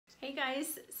Hey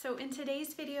guys, so in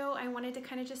today's video I wanted to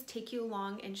kind of just take you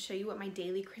along and show you what my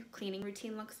daily cleaning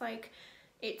routine looks like.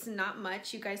 It's not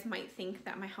much. You guys might think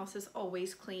that my house is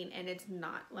always clean, and it's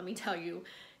not. Let me tell you,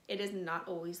 it is not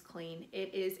always clean.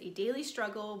 It is a daily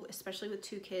struggle, especially with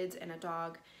 2 kids and a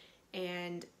dog,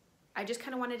 and I just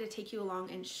kind of wanted to take you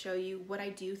along and show you what I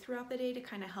do throughout the day to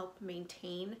kind of help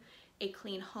maintain a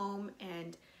clean home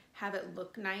and have it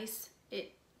look nice.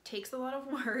 It takes a lot of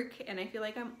work, and I feel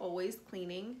like I'm always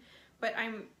cleaning, but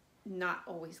I'm not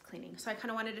always cleaning. So I kind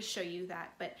of wanted to show you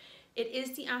that. But it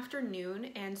is the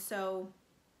afternoon, and so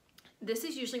this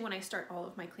is usually when I start all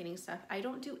of my cleaning stuff. I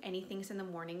don't do anything in the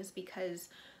mornings because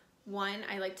 1,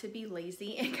 I like to be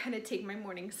lazy and kind of take my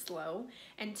morning slow,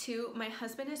 and 2, my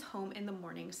husband is home in the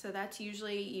morning, so that's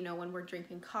usually, you know, when we're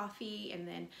drinking coffee, and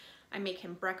then I make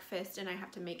him breakfast and I have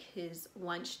to make his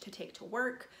lunch to take to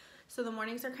work. So the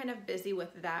mornings are kind of busy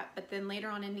with that, but then later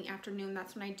on in the afternoon,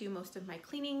 that's when I do most of my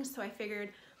cleaning. So I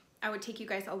figured I would take you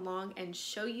guys along and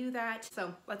show you that.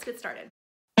 So let's get started.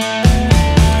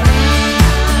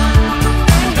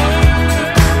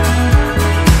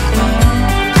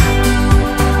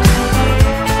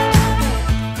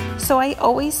 So I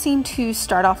always seem to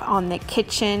start off on the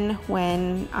kitchen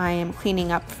when I am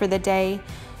cleaning up for the day.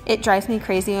 It drives me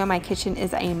crazy when my kitchen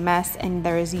is a mess, and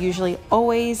there is usually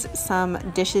always some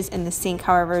dishes in the sink.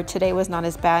 However, today was not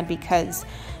as bad because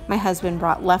my husband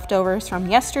brought leftovers from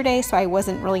yesterday, so I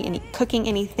wasn't really cooking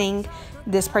anything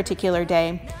this particular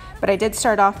day. But I did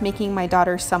start off making my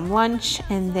daughter some lunch,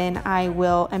 and then I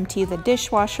will empty the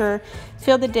dishwasher,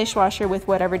 fill the dishwasher with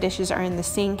whatever dishes are in the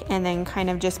sink, and then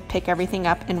kind of just pick everything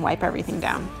up and wipe everything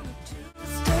down.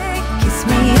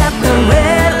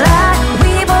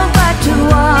 To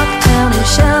walk down in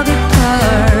Shelby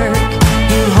Park,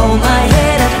 you hold my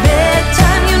head at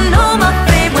bedtime, you know my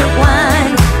favorite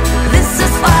wine. This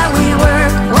is why we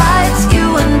work, why it's you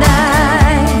and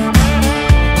I.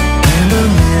 In the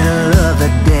middle of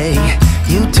the day,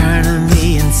 you turn to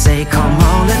me and say, come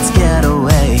on, let's get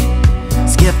away.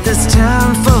 Skip this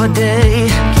town for a day,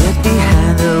 get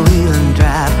behind the wheel and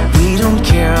drive. We don't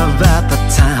care about the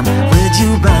time with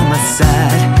you by my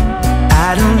side.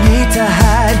 I don't need to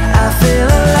hide, I feel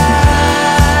alive.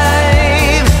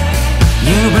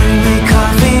 You bring me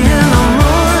coffee in the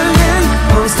morning,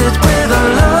 post it with a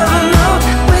love note.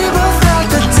 We both like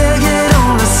to take it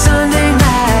on a Sunday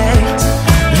night.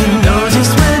 You know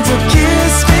just when to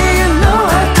kiss me, you know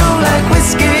I don't like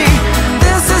whiskey.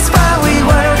 This is why we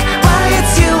work, why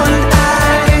it's you and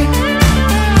I.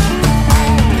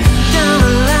 Down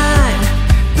the line,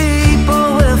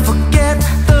 people will forget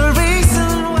the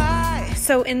reason why.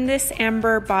 So in this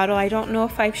amber bottle, I don't know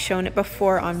if I've shown it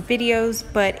before on videos,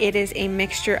 but it is a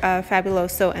mixture of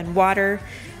Fabuloso and water,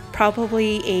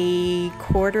 probably a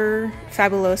quarter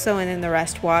Fabuloso and then the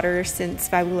rest water. Since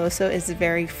Fabuloso is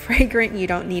very fragrant, you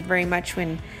don't need very much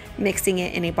when mixing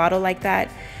it in a bottle like that.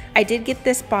 I did get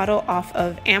this bottle off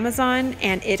of Amazon,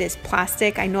 and it is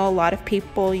plastic. I know a lot of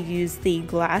people use the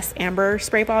glass amber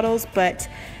spray bottles, but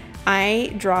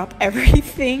I drop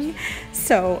everything,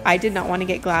 so I did not want to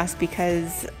get glass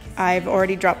because I've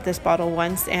already dropped this bottle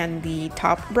once and the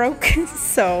top broke.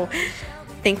 So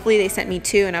thankfully they sent me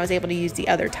 2 and I was able to use the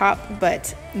other top,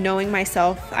 but knowing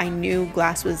myself, I knew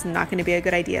glass was not going to be a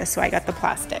good idea, so I got the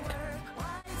plastic.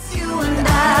 You and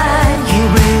I, you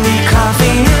bring me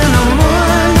coffee in the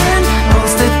morning,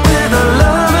 post it with a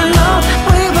love note.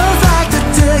 We both like to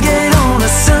dig it on a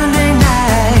Sunday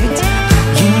night.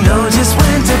 You know just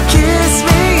when to kiss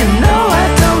me, you know I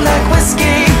don't like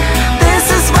whiskey. This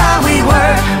is why we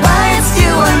work, why it's you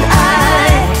and I.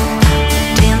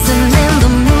 Dancing in the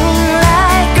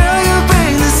moonlight, girl, you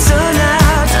bring the sun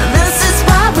out. This is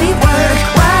why we work,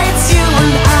 why it's you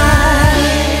and I.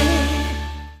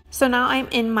 So now I'm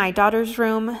in my daughter's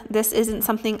room. This isn't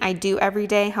something I do every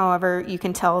day. However, you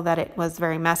can tell that it was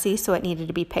very messy, so it needed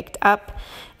to be picked up.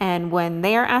 And when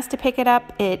they are asked to pick it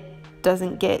up, it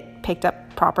doesn't get picked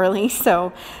up properly,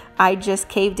 so I just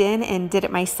caved in and did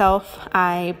it myself.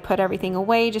 I put everything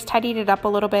away, just tidied it up a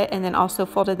little bit, and then also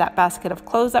folded that basket of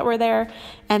clothes that were there,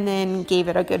 and then gave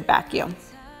it a good vacuum.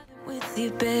 With you,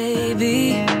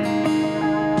 baby.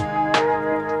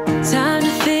 Time to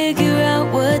figure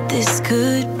out what this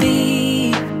could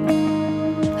be.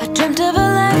 I dreamt of a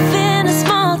life in a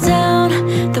small town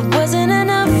that wasn't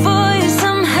enough for you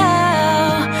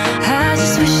somehow. I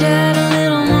just wish I had a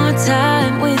little more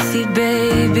time with you,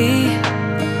 baby.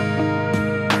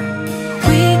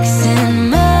 Weeks and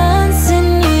months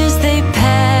and years they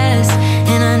passed,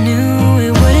 and I knew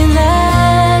it wouldn't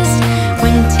last.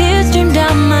 When tears streamed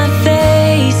down my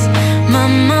face, my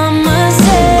mama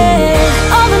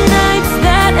said, all the nights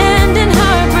that end in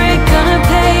heartbreak gonna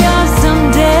pay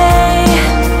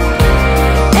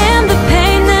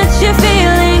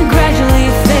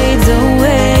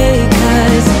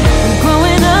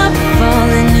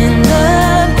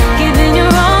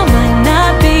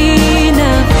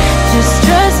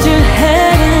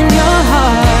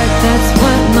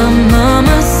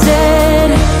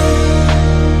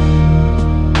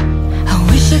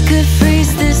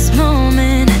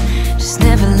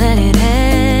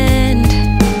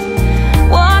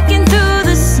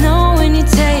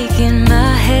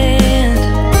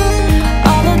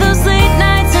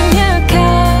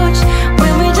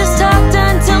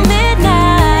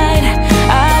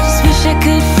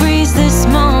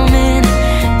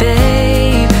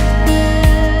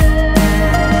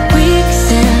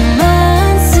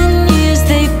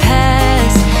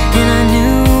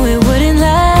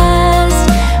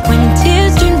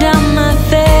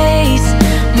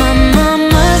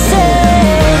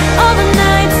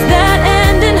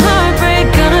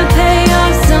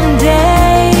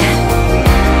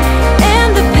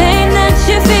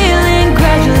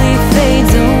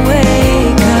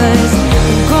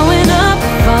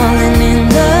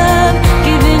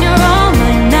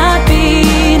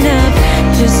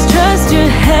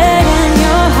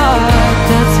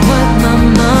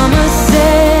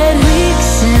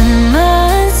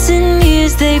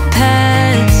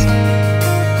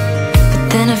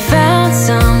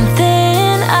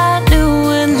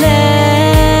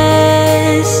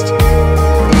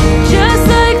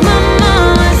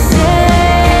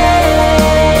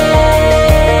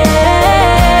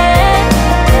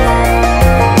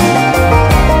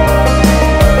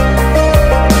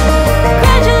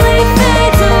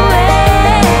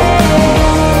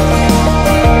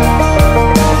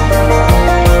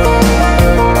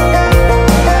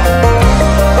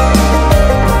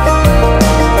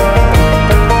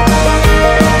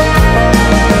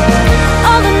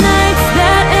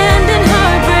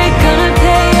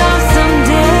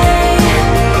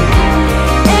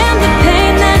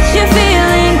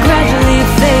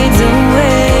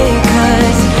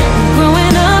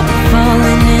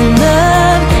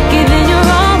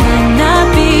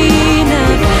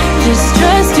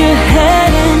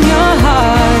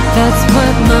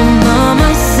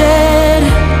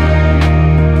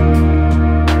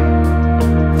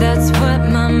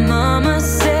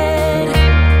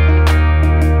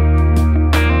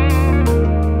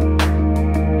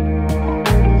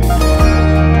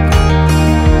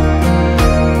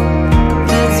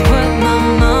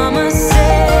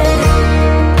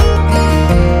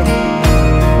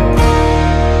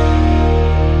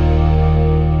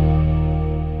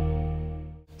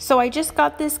So I just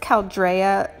got this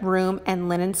Caldrea room and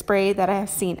linen spray that I have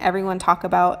seen everyone talk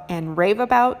about and rave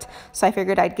about. So I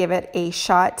figured I'd give it a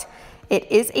shot. It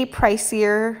is a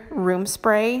pricier room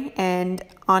spray, and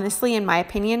honestly, in my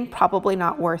opinion, probably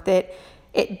not worth it.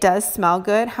 It does smell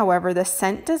good. However, the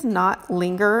scent does not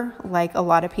linger like a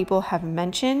lot of people have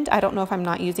mentioned. I don't know if I'm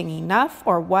not using enough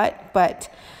or what, but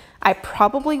I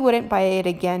probably wouldn't buy it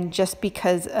again just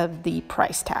because of the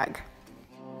price tag.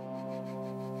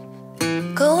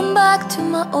 Going back to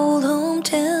my old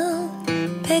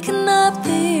hometown, picking up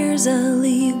the years I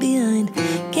leave behind.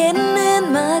 Getting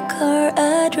in my car,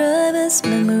 I drive as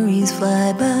memories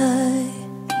fly by.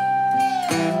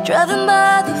 Driving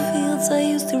by the fields I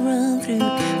used to run through,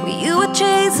 where you were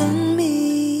chasing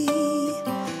me.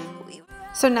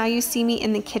 So now you see me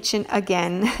in the kitchen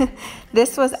again.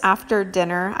 This was after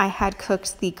dinner. I had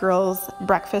cooked the girls'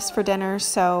 breakfast for dinner,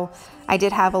 so I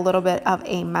did have a little bit of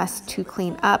a mess to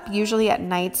clean up. Usually at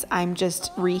nights, I'm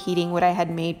just reheating what I had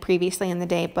made previously in the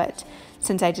day, but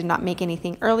since I did not make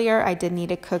anything earlier, I did need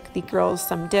to cook the girls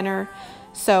some dinner.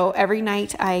 So every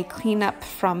night I clean up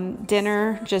from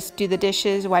dinner, just do the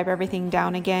dishes, wipe everything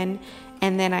down again,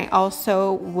 and then I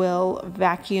also will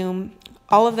vacuum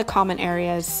all of the common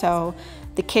areas. So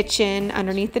the kitchen,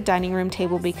 underneath the dining room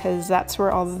table, because that's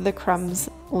where all of the crumbs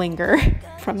linger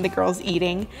from the girls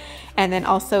eating, and then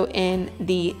also in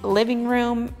the living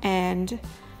room and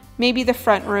maybe the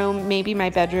front room, maybe my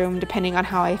bedroom, depending on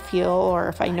how I feel, or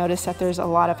if I notice that there's a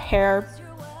lot of hair,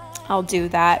 I'll do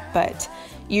that. But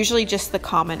usually just the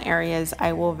common areas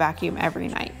I will vacuum every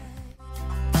night.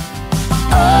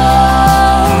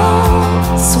 Oh,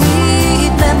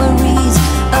 sweet memories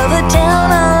of a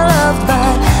town I loved,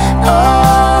 but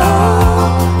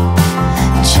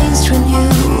changed when you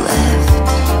left.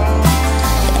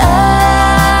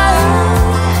 I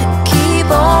keep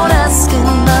on asking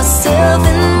myself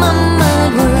in my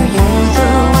mind, were you the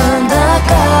one that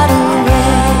got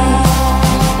away?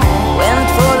 Went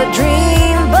for the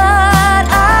dream, but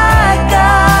I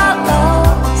got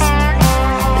lost.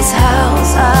 This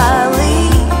house I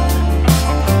leave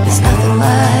is nothing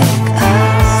like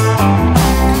us.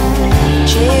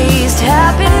 Chased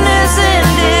happiness,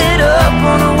 ended up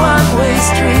on a one-way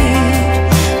street.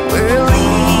 We're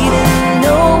leading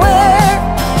nowhere,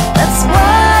 that's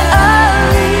why I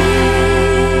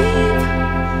leave.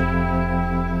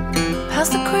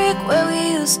 Past the creek where we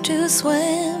used to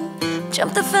swim,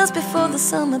 jump the fence before the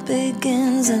summer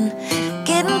begins, and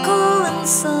getting cool in the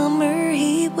summer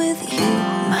heat with you,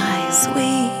 my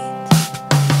sweet.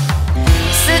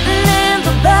 Sitting in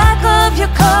the back of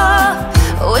your car,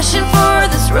 wishing for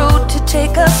this road to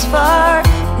take us far.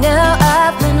 Now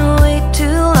I've been way too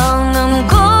long, I'm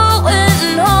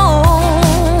going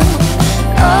home.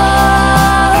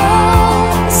 Oh,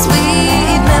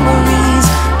 sweet memories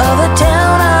of a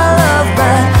town I love,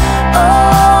 but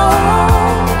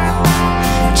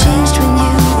changed when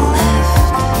you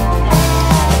left.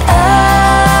 I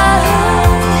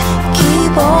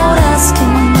keep on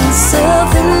asking myself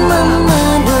in my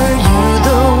mind, were you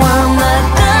the one that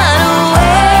got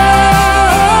away?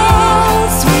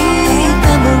 Sweet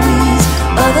memories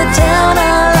of the town I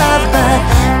love, but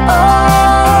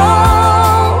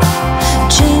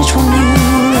changed when you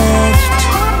left.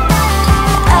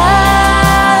 I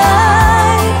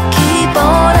keep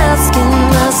on asking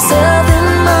myself in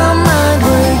my mind,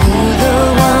 were you the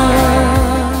one?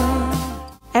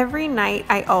 Every night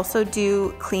I also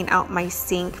do clean out my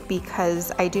sink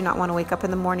because I do not want to wake up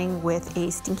in the morning with a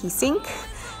stinky sink.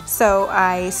 So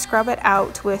I scrub it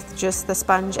out with just the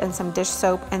sponge and some dish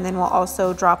soap, and then we'll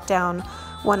also drop down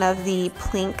one of the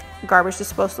Plink garbage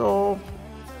disposal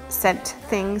scent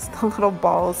things, the little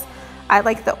balls. I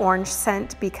like the orange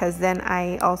scent because then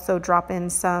I also drop in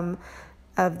some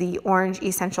of the orange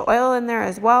essential oil in there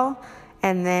as well,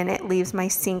 and then it leaves my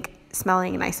sink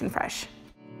smelling nice and fresh.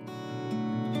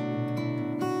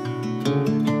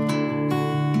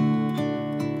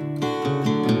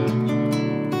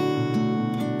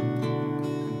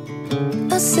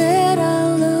 I said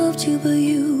I loved you, but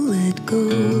you let go.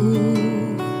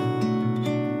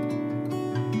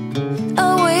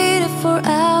 I waited for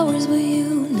hours, but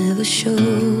you never showed.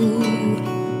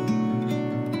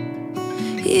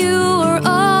 You were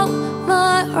all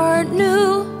my heart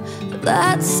knew, but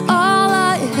that's all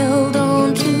I held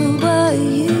on to, but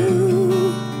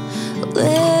you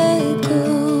let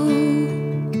go.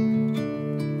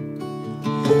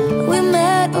 We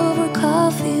met over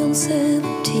coffee on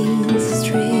 17th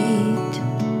Street.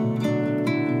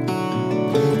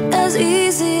 As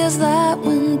easy as that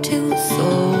when two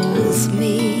souls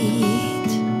meet.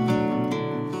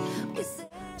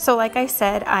 So like I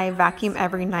said, I vacuum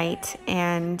every night,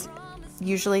 and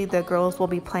usually the girls will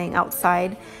be playing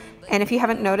outside. And if you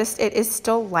haven't noticed, it is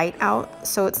still light out,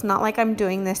 so it's not like I'm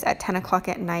doing this at 10 o'clock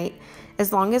at night.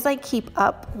 As long as I keep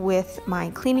up with my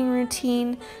cleaning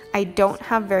routine, I don't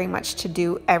have very much to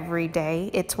do every day.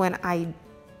 It's when I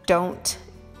don't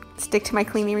stick to my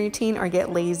cleaning routine or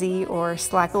get lazy or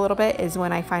slack a little bit is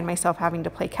when I find myself having to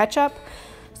play catch up.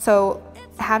 So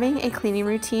having a cleaning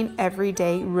routine every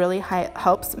day really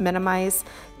helps minimize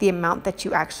the amount that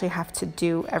you actually have to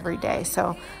do every day.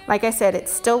 So like I said,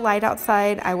 it's still light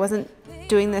outside. I wasn't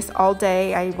doing this all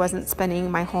day. I wasn't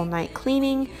spending my whole night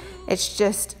cleaning. It's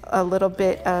just a little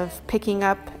bit of picking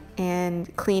up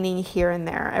and cleaning here and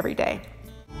there every day.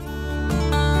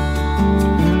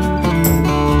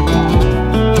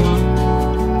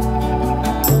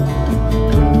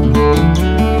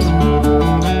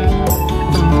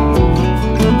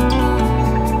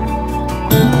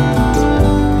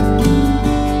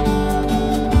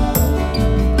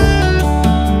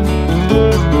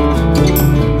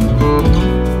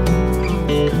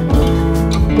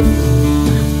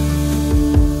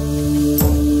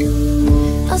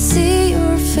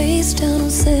 Down on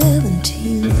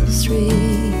 17th Street,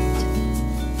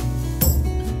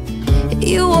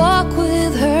 you walk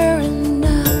with her and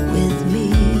not with me.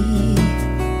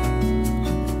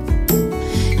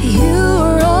 You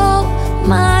were all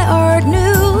my art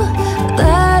knew,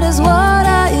 that is what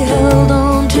I held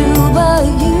on to, but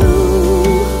you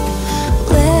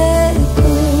let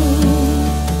go.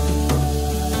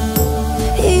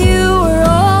 You were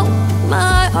all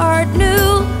my art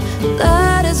knew,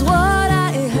 that is what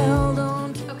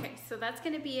that's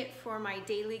going to be it for my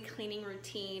daily cleaning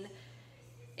routine.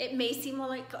 It may seem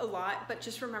like a lot, but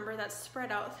just remember that's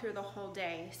spread out through the whole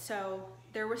day. So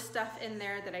there was stuff in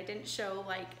there that I didn't show,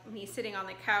 like me sitting on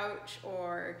the couch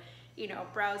or, you know,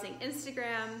 browsing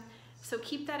Instagram. So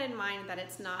keep that in mind, that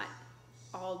it's not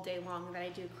all day long that I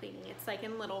do cleaning. It's like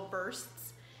in little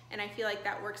bursts, and I feel like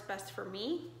that works best for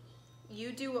me.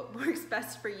 You do what works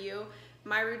best for you.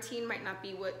 My routine might not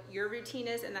be what your routine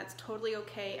is, and that's totally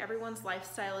okay. Everyone's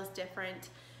lifestyle is different.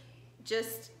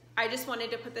 I just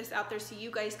wanted to put this out there so you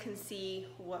guys can see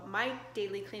what my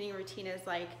daily cleaning routine is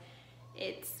like.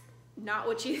 It's not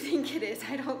what you think it is,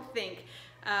 I don't think.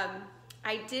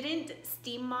 I didn't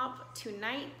steam mop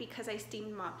tonight because I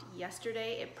steam mopped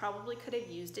yesterday. It probably could have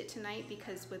used it tonight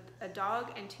because with a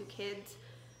dog and 2 kids,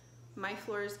 my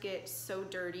floors get so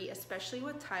dirty, especially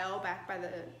with tile back by the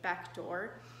back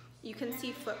door. You can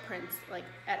see footprints like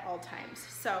at all times.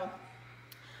 So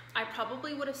I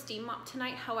probably would have steam mopped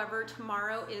tonight. However,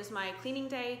 tomorrow is my cleaning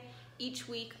day. Each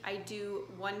week I do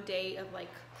 1 day of like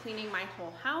cleaning my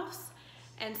whole house.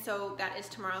 And so that is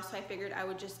tomorrow. So I figured I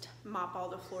would just mop all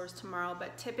the floors tomorrow.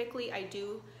 But typically I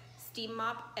do steam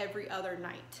mop every other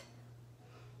night.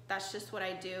 That's just what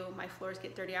I do. My floors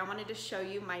get dirty. I wanted to show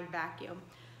you my vacuum.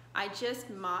 I just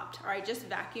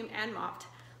vacuumed and mopped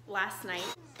last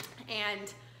night.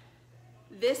 And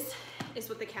this is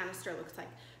what the canister looks like.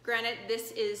 Granted,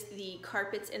 this is the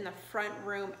carpets in the front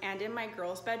room and in my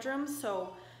girls' bedroom,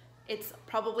 so it's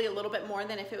probably a little bit more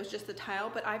than if it was just the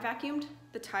tile, but I vacuumed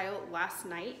the tile last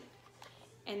night,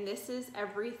 and this is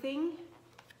everything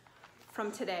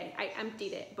from today. I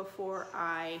emptied it before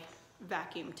I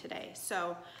vacuumed today.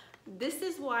 So this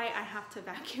is why I have to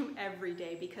vacuum every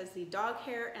day, because the dog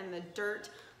hair and the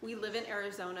dirt, we live in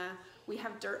Arizona, we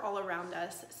have dirt all around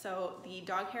us, so the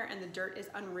dog hair and the dirt is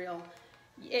unreal.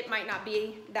 It might not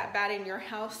be that bad in your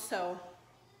house, so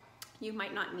you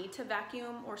might not need to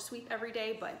vacuum or sweep every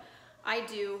day, but I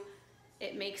do.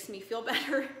 It makes me feel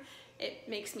better. It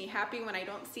makes me happy when I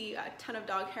don't see a ton of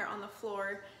dog hair on the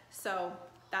floor, so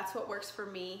that's what works for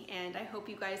me. And I hope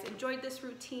you guys enjoyed this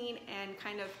routine and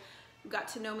kind of got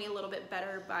to know me a little bit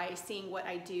better by seeing what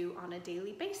I do on a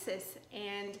daily basis.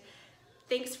 And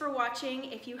thanks for watching.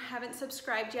 If you haven't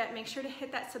subscribed yet, make sure to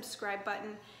hit that subscribe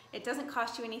button. It doesn't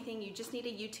cost you anything. You just need a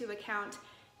YouTube account.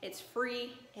 It's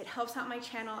free. It helps out my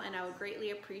channel, and I would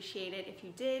greatly appreciate it if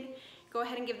you did. Go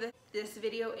ahead and give this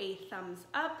video a thumbs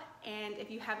up. And if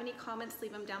you have any comments,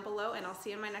 leave them down below, and I'll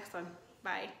see you in my next one.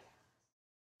 Bye.